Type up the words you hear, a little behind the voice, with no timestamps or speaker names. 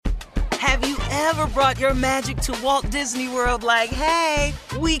Have you ever brought your magic to Walt Disney World like, hey,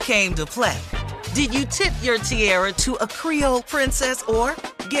 we came to play? Did you tip your tiara to a Creole princess or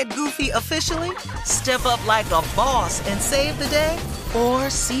get goofy officially? Step up like a boss and save the day? Or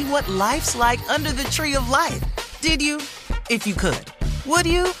see what life's like under the tree of life? Did you? If you could. Would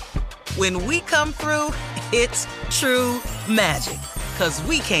you? When we come through, it's true magic. 'Cause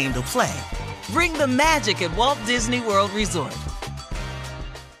we came to play. Bring the magic at Walt Disney World Resort.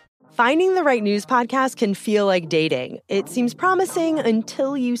 Finding the right news podcast can feel like dating. It seems promising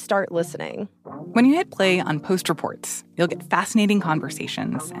until you start listening. When you hit play on Post Reports, you'll get fascinating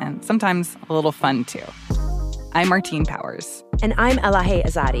conversations and sometimes a little fun, too. I'm Martine Powers. And I'm Elahe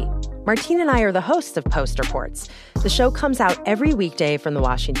Azadi. Martine and I are the hosts of Post Reports. The show comes out every weekday from the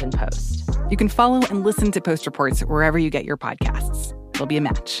Washington Post. You can follow and listen to Post Reports wherever you get your podcasts. It'll be a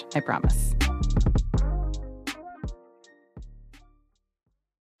match, I promise.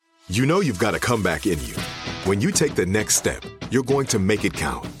 You know you've got a comeback in you. When you take the next step, you're going to make it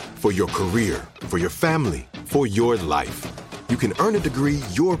count. For your career, for your family, for your life. You can earn a degree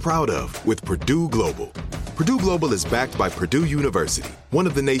you're proud of with Purdue Global. Purdue Global is backed by Purdue University, one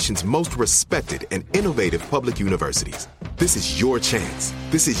of the nation's most respected and innovative public universities. This is your chance.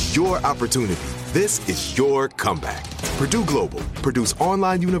 This is your opportunity. This is your comeback. Purdue Global, Purdue's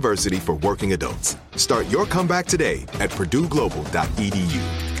online university for working adults. Start your comeback today at purdueglobal.edu.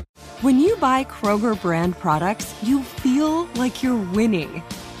 When you buy Kroger brand products, you feel like you're winning.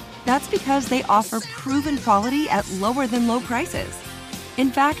 That's because they offer proven quality at lower than low prices. In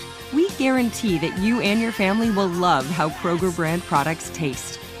fact, we guarantee that you and your family will love how Kroger brand products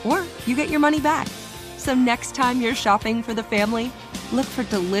taste, or you get your money back. So next time you're shopping for the family, look for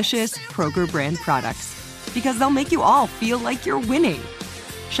delicious Kroger brand products, because they'll make you all feel like you're winning.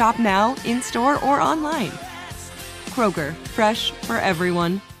 Shop now, in-store, or online. Kroger, fresh for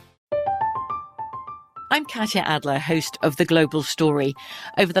everyone. I'm Katya Adler, host of The Global Story.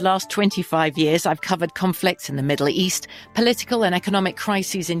 Over the last 25 years, I've covered conflicts in the Middle East, political and economic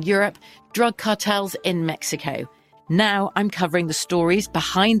crises in Europe, drug cartels in Mexico. Now I'm covering the stories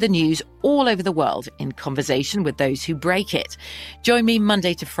behind the news all over the world in conversation with those who break it. Join me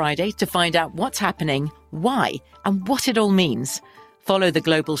Monday to Friday to find out what's happening, why, and what it all means. Follow The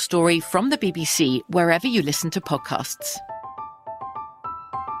Global Story from the BBC wherever you listen to podcasts.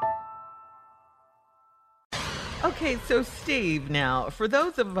 Okay, so Steve, now, for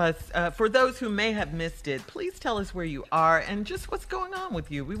those of us, for those who may have missed it, please tell us where you are and just what's going on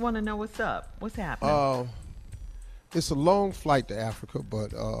with you. We want to know what's up. What's happening? It's a long flight to Africa, but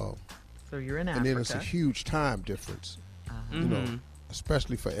so you're in Africa, and then it's a huge time difference, you know,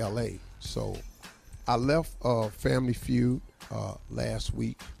 especially for LA. So I left Family Feud last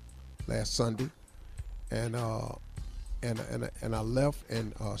Sunday, and I left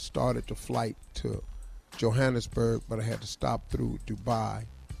and started the flight to Johannesburg, but I had to stop through Dubai.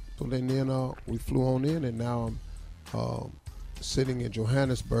 So then we flew on in, and now I'm sitting in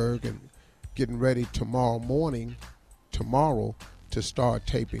Johannesburg and getting ready tomorrow to start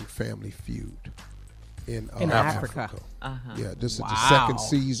taping Family Feud in Africa. Yeah, this is the second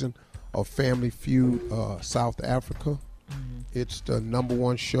season of Family Feud, South Africa. It's the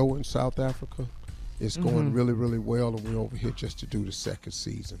 #1 show in South Africa. It's going really, really well, and we're over here just to do the second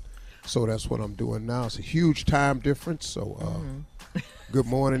season. So that's what I'm doing now. It's a huge time difference. So good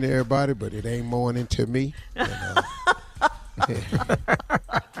morning, everybody, but it ain't morning to me. And,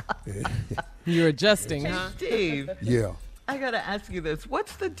 You're adjusting, huh? Steve. Yeah. I got to ask you this.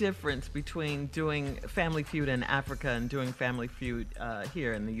 What's the difference between doing Family Feud in Africa and doing Family Feud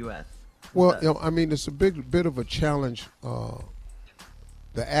here in the U.S.? Well, I mean, it's a bit of a challenge, the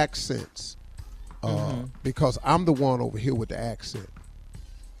accents, because I'm the one over here with the accent.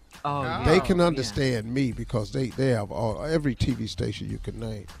 They can understand me because they have every TV station you can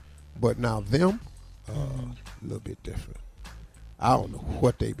name. But now them, a little bit different. I don't know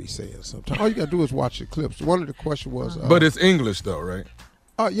what they be saying sometimes. All you got to do is watch the clips. One of the questions was... but it's English though, right?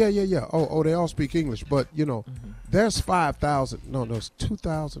 Oh, yeah. Oh, they all speak English. But, there's 5,000. No, there's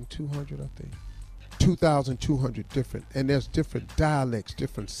 2,200, I think. 2,200 different. And there's different dialects,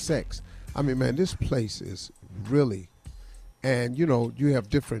 different sects. I mean, man, this place is really... And, you have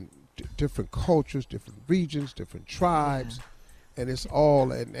different cultures, different regions, different tribes. And it's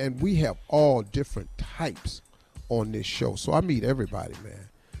all... And we have all different types on this show. So I meet everybody, man.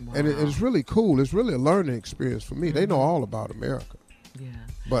 Wow. And it's really cool. It's really a learning experience for me. They know all about America. Yeah.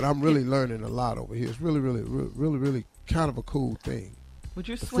 But I'm really learning a lot over here. It's really kind of a cool thing. Would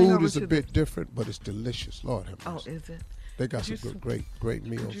you the swing food over is to a bit different, but it's delicious. Lord have mercy. Oh, is it? They got some great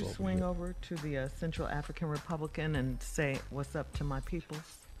meals over Would you swing over to the Central African Republic and say, what's up to my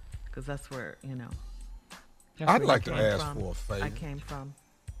peoples? because that's where, I'd like to came ask from. for a favor. I came from.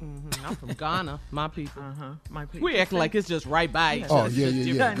 I'm from Ghana, my people. My people. We acting like it's just right by each Oh other.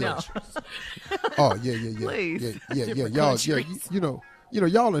 yeah. I know. Oh yeah. Please. Yeah. Y'all,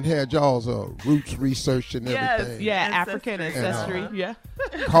 y'all done had y'all's roots research and Yes, everything. Yeah, Ancestry. African ancestry. Yeah.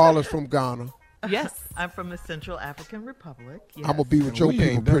 Carla's from Ghana. Yes. I'm from the Central African Republic. Yes. I'm gonna be with your We people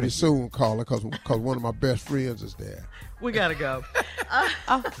ain't done pretty it soon, Carla, because one of my best friends is there. We gotta go.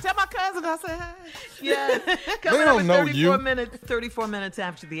 Tell my cousin I said hi. Yeah. Coming don't up know at you. 34 minutes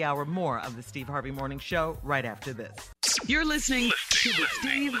after the hour. More of the Steve Harvey Morning Show right after this. You're listening to the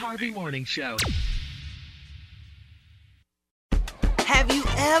Steve Harvey Morning Show. Have you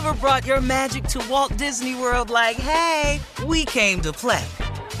ever brought your magic to Walt Disney World like, hey, we came to play?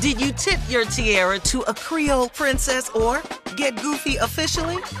 Did you tip your tiara to a Creole princess or get goofy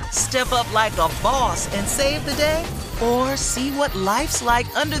officially? Step up like a boss and save the day? Or see what life's like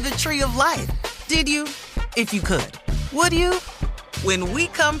under the tree of life? Did you? If you could. Would you? When we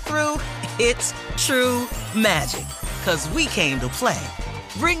come through, it's true magic. 'Cause we came to play.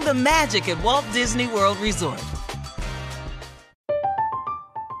 Bring the magic at Walt Disney World Resort.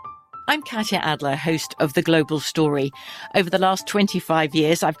 I'm Katya Adler, host of The Global Story. Over the last 25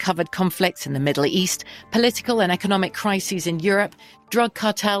 years, I've covered conflicts in the Middle East, political and economic crises in Europe, drug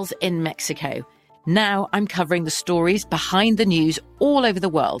cartels in Mexico. Now I'm covering the stories behind the news all over the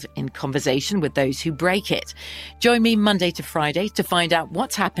world in conversation with those who break it. Join me Monday to Friday to find out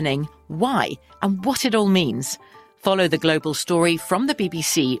what's happening, why, and what it all means. Follow The Global Story from the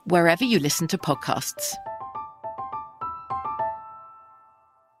BBC wherever you listen to podcasts.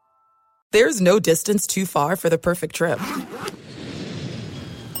 There's no distance too far for the perfect trip.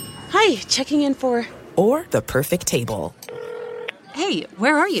 Hi, checking in for... Or the perfect table. Hey,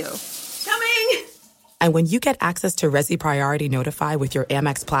 where are you? Coming! And when you get access to Resi Priority Notify with your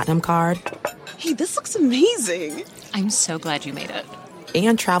Amex Platinum card... Hey, this looks amazing! I'm so glad you made it.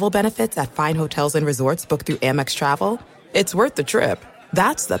 And travel benefits at fine hotels and resorts booked through Amex Travel, it's worth the trip.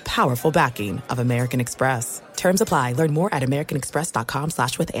 That's the powerful backing of American Express. Terms apply. Learn more at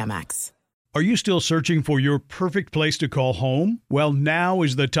americanexpress.com/withAmex. Are you still searching for your perfect place to call home? Well, now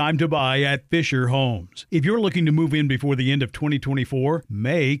is the time to buy at Fisher Homes. If you're looking to move in before the end of 2024,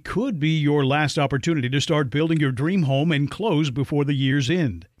 May could be your last opportunity to start building your dream home and close before the year's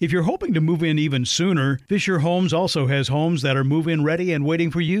end. If you're hoping to move in even sooner, Fisher Homes also has homes that are move-in ready and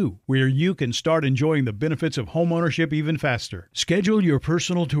waiting for you, where you can start enjoying the benefits of homeownership even faster. Schedule your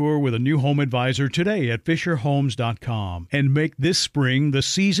personal tour with a new home advisor today at FisherHomes.com and make this spring the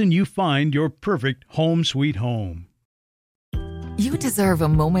season you find your perfect home sweet home. You deserve a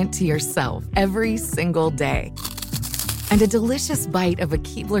moment to yourself every single day. And a delicious bite of a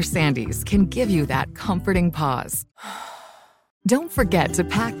Keebler Sandies can give you that comforting pause. Don't forget to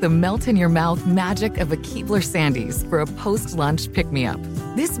pack the melt-in-your-mouth magic of a Keebler Sandies for a post-lunch pick-me-up.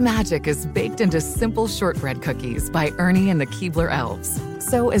 This magic is baked into simple shortbread cookies by Ernie and the Keebler Elves.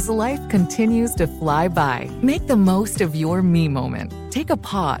 So as life continues to fly by, make the most of your me moment. Take a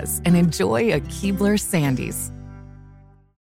pause and enjoy a Keebler Sandies.